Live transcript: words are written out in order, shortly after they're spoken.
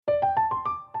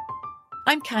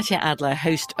I'm Katya Adler,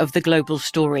 host of The Global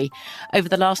Story. Over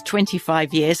the last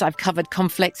 25 years, I've covered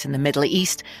conflicts in the Middle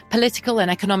East, political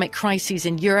and economic crises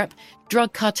in Europe,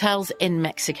 drug cartels in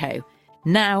Mexico.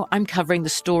 Now I'm covering the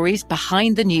stories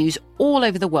behind the news all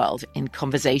over the world in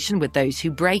conversation with those who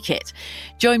break it.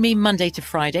 Join me Monday to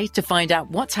Friday to find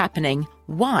out what's happening,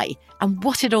 why, and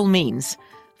what it all means.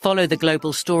 Follow The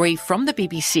Global Story from the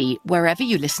BBC wherever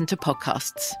you listen to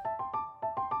podcasts.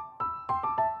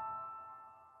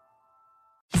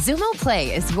 Xumo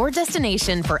Play is your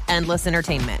destination for endless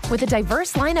entertainment. With a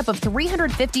diverse lineup of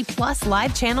 350-plus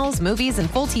live channels, movies,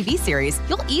 and full TV series,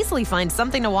 you'll easily find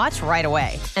something to watch right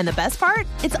away. And the best part?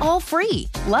 It's all free.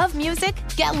 Love music?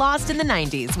 Get lost in the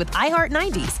 90s with iHeart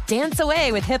 90s, dance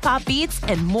away with hip-hop beats,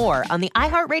 and more on the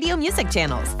iHeartRadio music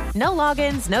channels. No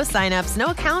logins, no signups, no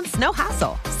accounts, no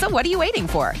hassle. So what are you waiting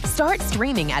for? Start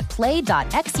streaming at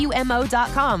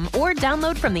play.xumo.com or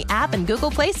download from the app and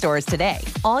Google Play stores today.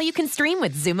 All you can stream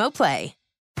with Xumo Play.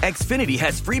 Xfinity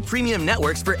has free premium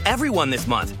networks for everyone this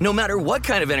month, no matter what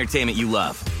kind of entertainment you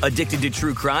love. Addicted to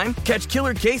true crime? Catch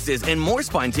killer cases and more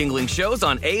spine-tingling shows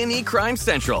on A&E Crime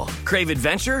Central. Crave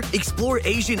adventure? Explore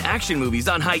Asian action movies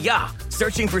on Hayya.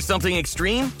 Searching for something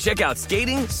extreme? Check out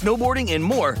skating, snowboarding, and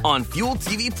more on Fuel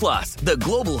TV Plus, the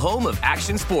global home of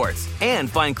action sports. And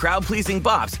find crowd-pleasing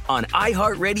bops on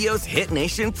iHeartRadio's Hit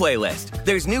Nation playlist.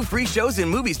 There's new free shows and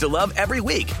movies to love every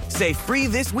week. Say free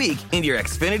this week in your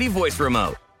Xfinity voice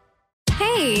remote.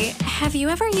 Hey, have you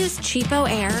ever used Cheapo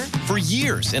Air? For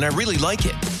years, and I really like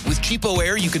it. With Cheapo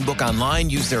Air, you can book online,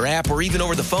 use their app, or even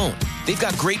over the phone. They've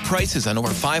got great prices on over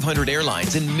 500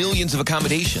 airlines and millions of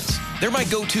accommodations. They're my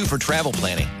go-to for travel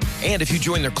planning. And if you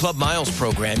join their Club Miles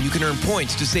program, you can earn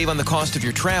points to save on the cost of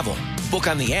your travel. Book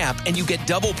on the app, and you get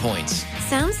double points.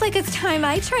 Sounds like it's time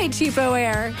I tried Cheapo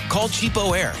Air. Call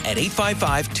Cheapo Air at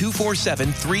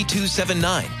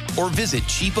 855-247-3279 or visit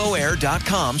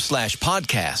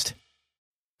cheapoair.com/podcast.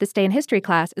 This Day in History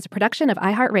class is a production of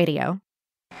iHeartRadio.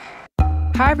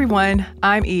 Hi, everyone.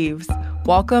 I'm Eves.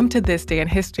 Welcome to This Day in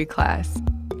History class,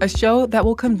 a show that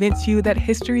will convince you that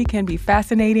history can be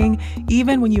fascinating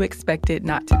even when you expect it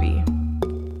not to be.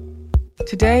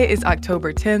 Today is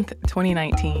October 10th,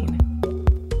 2019.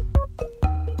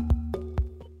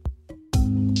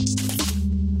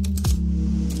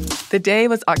 The day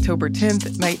was October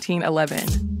 10th,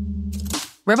 1911.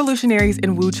 Revolutionaries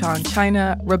in Wuchang,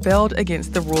 China, rebelled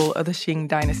against the rule of the Qing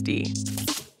dynasty.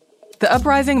 The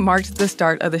uprising marked the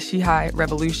start of the Xihai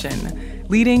Revolution,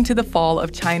 leading to the fall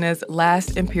of China's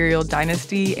last imperial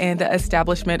dynasty and the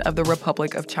establishment of the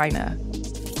Republic of China.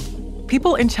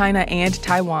 People in China and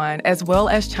Taiwan, as well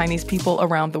as Chinese people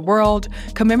around the world,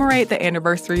 commemorate the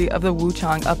anniversary of the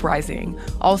Wuchang Uprising,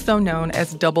 also known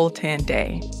as Double 10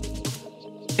 Day.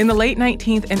 In the late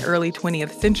 19th and early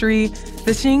 20th century,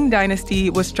 the Qing dynasty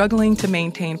was struggling to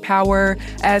maintain power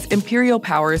as imperial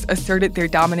powers asserted their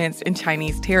dominance in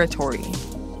Chinese territory.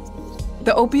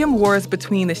 The Opium Wars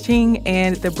between the Qing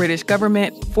and the British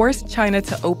government forced China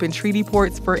to open treaty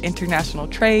ports for international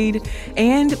trade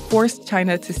and forced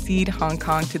China to cede Hong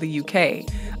Kong to the UK,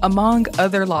 among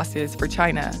other losses for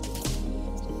China.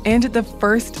 And the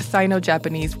First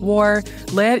Sino-Japanese War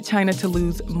led China to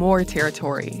lose more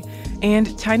territory,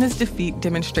 and China's defeat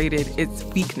demonstrated its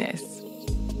weakness.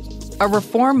 A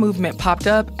reform movement popped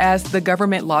up as the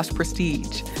government lost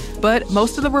prestige, but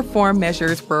most of the reform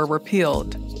measures were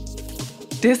repealed.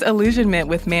 Disillusionment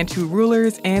with Manchu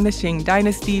rulers and the Qing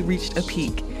dynasty reached a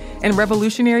peak, and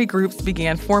revolutionary groups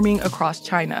began forming across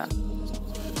China.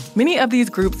 Many of these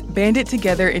groups banded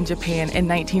together in Japan in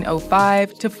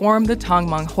 1905 to form the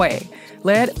Tongmenghui,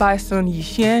 led by Sun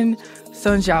Yat-sen,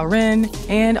 Sun Zhaoren,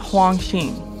 and Huang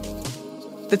Xing.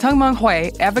 The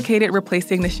Tongmenghui advocated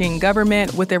replacing the Qing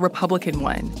government with a republican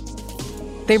one.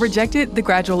 They rejected the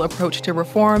gradual approach to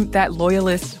reform that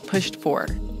loyalists pushed for.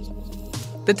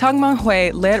 The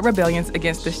Tongmenghui led rebellions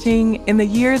against the Qing in the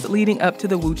years leading up to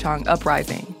the Wuchang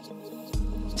Uprising.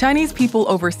 Chinese people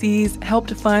overseas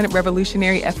helped fund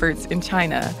revolutionary efforts in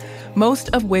China, most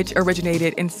of which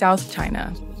originated in South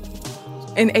China.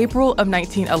 In April of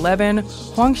 1911,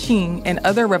 Huang Xing and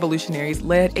other revolutionaries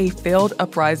led a failed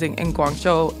uprising in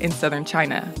Guangzhou in southern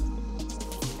China.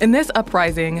 In this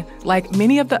uprising, like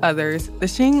many of the others, the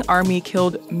Qing army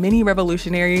killed many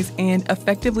revolutionaries and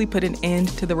effectively put an end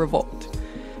to the revolt.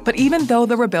 But even though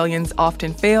the rebellions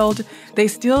often failed, they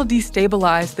still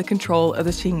destabilized the control of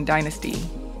the Qing dynasty.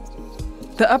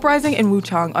 The uprising in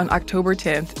Wuchang on October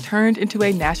 10th turned into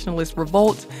a nationalist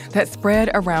revolt that spread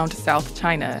around South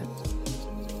China.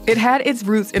 It had its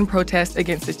roots in protest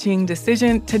against the Qing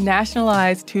decision to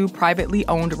nationalize two privately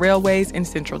owned railways in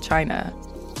central China.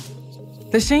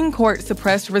 The Qing court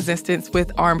suppressed resistance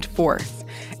with armed force,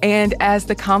 and as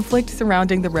the conflict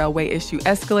surrounding the railway issue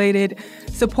escalated,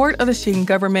 support of the Qing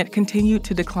government continued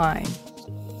to decline.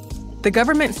 The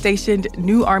government stationed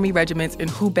new army regiments in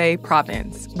Hubei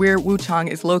province, where Wuchang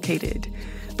is located.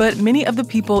 But many of the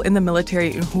people in the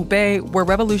military in Hubei were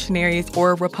revolutionaries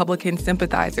or Republican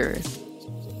sympathizers.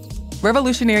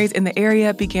 Revolutionaries in the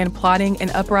area began plotting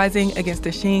an uprising against the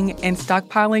Qing and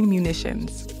stockpiling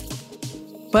munitions.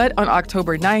 But on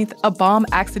October 9th, a bomb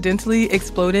accidentally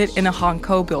exploded in a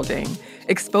Hankou building,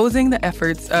 exposing the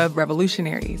efforts of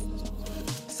revolutionaries.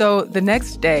 So the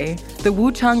next day, the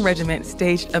Wuchang Regiment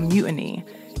staged a mutiny,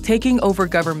 taking over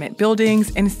government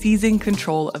buildings and seizing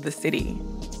control of the city.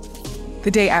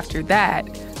 The day after that,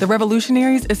 the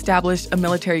revolutionaries established a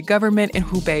military government in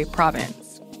Hubei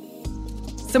province.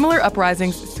 Similar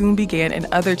uprisings soon began in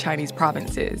other Chinese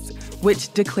provinces,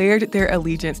 which declared their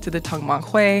allegiance to the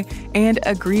Tongmanghui and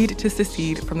agreed to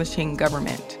secede from the Qing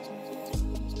government.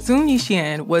 Sun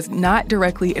Yixuan was not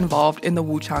directly involved in the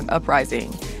Wuchang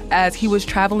uprising, as he was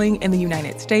traveling in the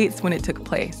United States when it took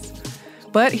place.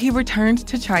 But he returned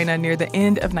to China near the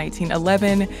end of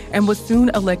 1911 and was soon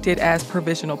elected as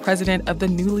provisional president of the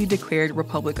newly declared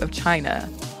Republic of China.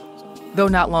 Though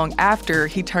not long after,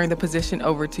 he turned the position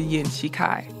over to Yuan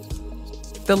Shikai.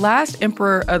 The last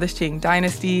emperor of the Qing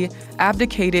dynasty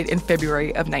abdicated in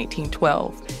February of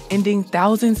 1912, ending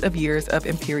thousands of years of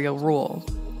imperial rule.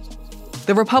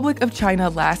 The Republic of China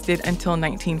lasted until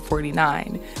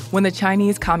 1949, when the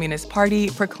Chinese Communist Party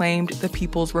proclaimed the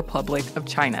People's Republic of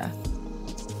China.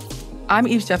 I'm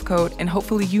Eve Jeffcoat, and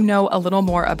hopefully you know a little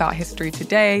more about history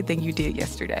today than you did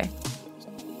yesterday.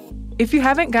 If you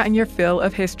haven't gotten your fill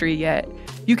of history yet,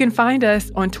 you can find us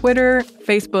on Twitter,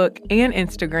 Facebook, and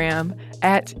Instagram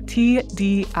at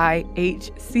TDIHC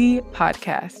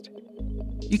Podcast.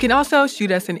 You can also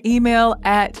shoot us an email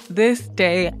at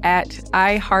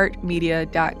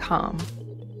thisday@iheartmedia.com.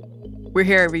 We're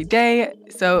here every day,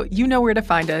 so you know where to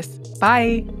find us.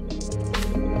 Bye!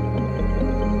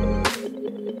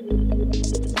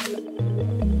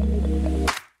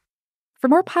 For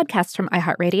more podcasts from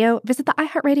iHeartRadio, visit the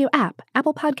iHeartRadio app,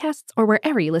 Apple Podcasts, or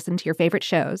wherever you listen to your favorite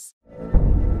shows.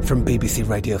 From BBC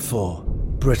Radio 4,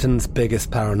 Britain's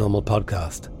biggest paranormal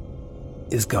podcast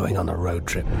is going on a road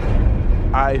trip.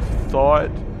 I thought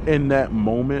in that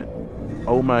moment,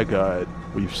 oh my God,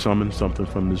 we've summoned something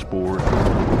from this board.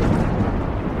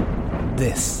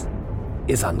 This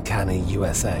is Uncanny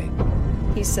USA.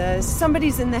 He says,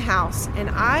 somebody's in the house, and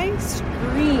I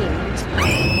screamed.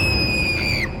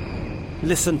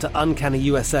 Listen to Uncanny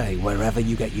USA wherever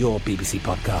you get your BBC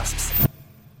podcasts,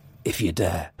 if you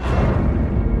dare.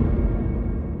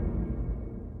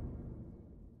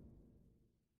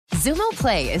 Xumo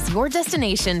Play is your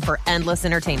destination for endless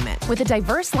entertainment. With a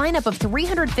diverse lineup of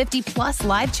 350 plus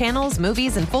live channels,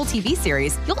 movies, and full TV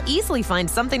series, you'll easily find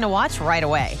something to watch right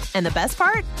away. And the best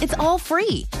part? It's all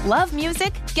free. Love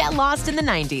music? Get lost in the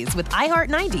 90s with iHeart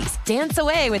 90s, dance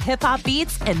away with hip-hop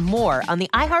beats, and more on the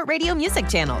iHeartRadio music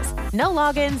channels. No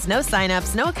logins, no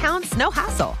signups, no accounts, no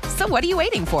hassle. So what are you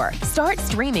waiting for? Start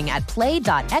streaming at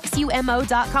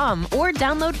play.xumo.com or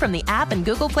download from the app and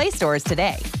Google Play stores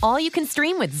today. All you can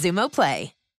stream with Xumo Play.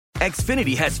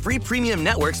 Xfinity has free premium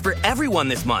networks for everyone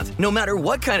this month, no matter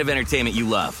what kind of entertainment you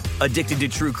love. Addicted to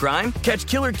true crime? Catch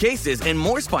killer cases and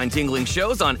more spine-tingling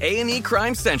shows on A&E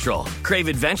Crime Central. Crave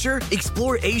adventure?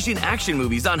 Explore Asian action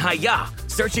movies on Hi-Ya.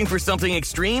 Searching for something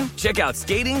extreme? Check out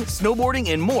skating, snowboarding,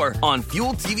 and more on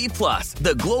Fuel TV Plus,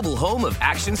 the global home of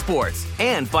action sports.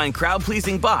 And find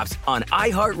crowd-pleasing bops on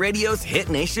iHeartRadio's Hit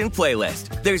Nation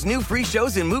playlist. There's new free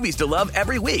shows and movies to love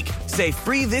every week. Say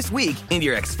free this week in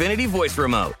your Xfinity voice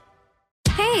remote.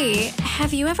 Hey,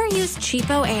 have you ever used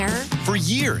Cheapo Air? For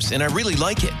years, and I really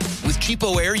like it. With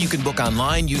Cheapo Air, you can book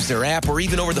online, use their app, or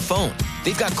even over the phone.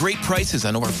 They've got great prices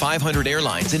on over 500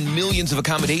 airlines and millions of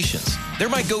accommodations. They're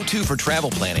my go-to for travel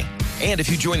planning. And if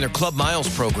you join their Club Miles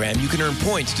program, you can earn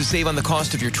points to save on the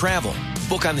cost of your travel.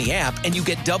 Book on the app, and you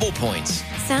get double points.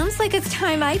 Sounds like it's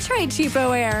time I tried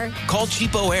Cheapo Air. Call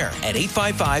Cheapo Air at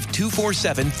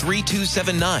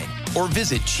 855-247-3279 or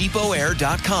visit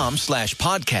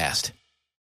cheapoair.com/podcast.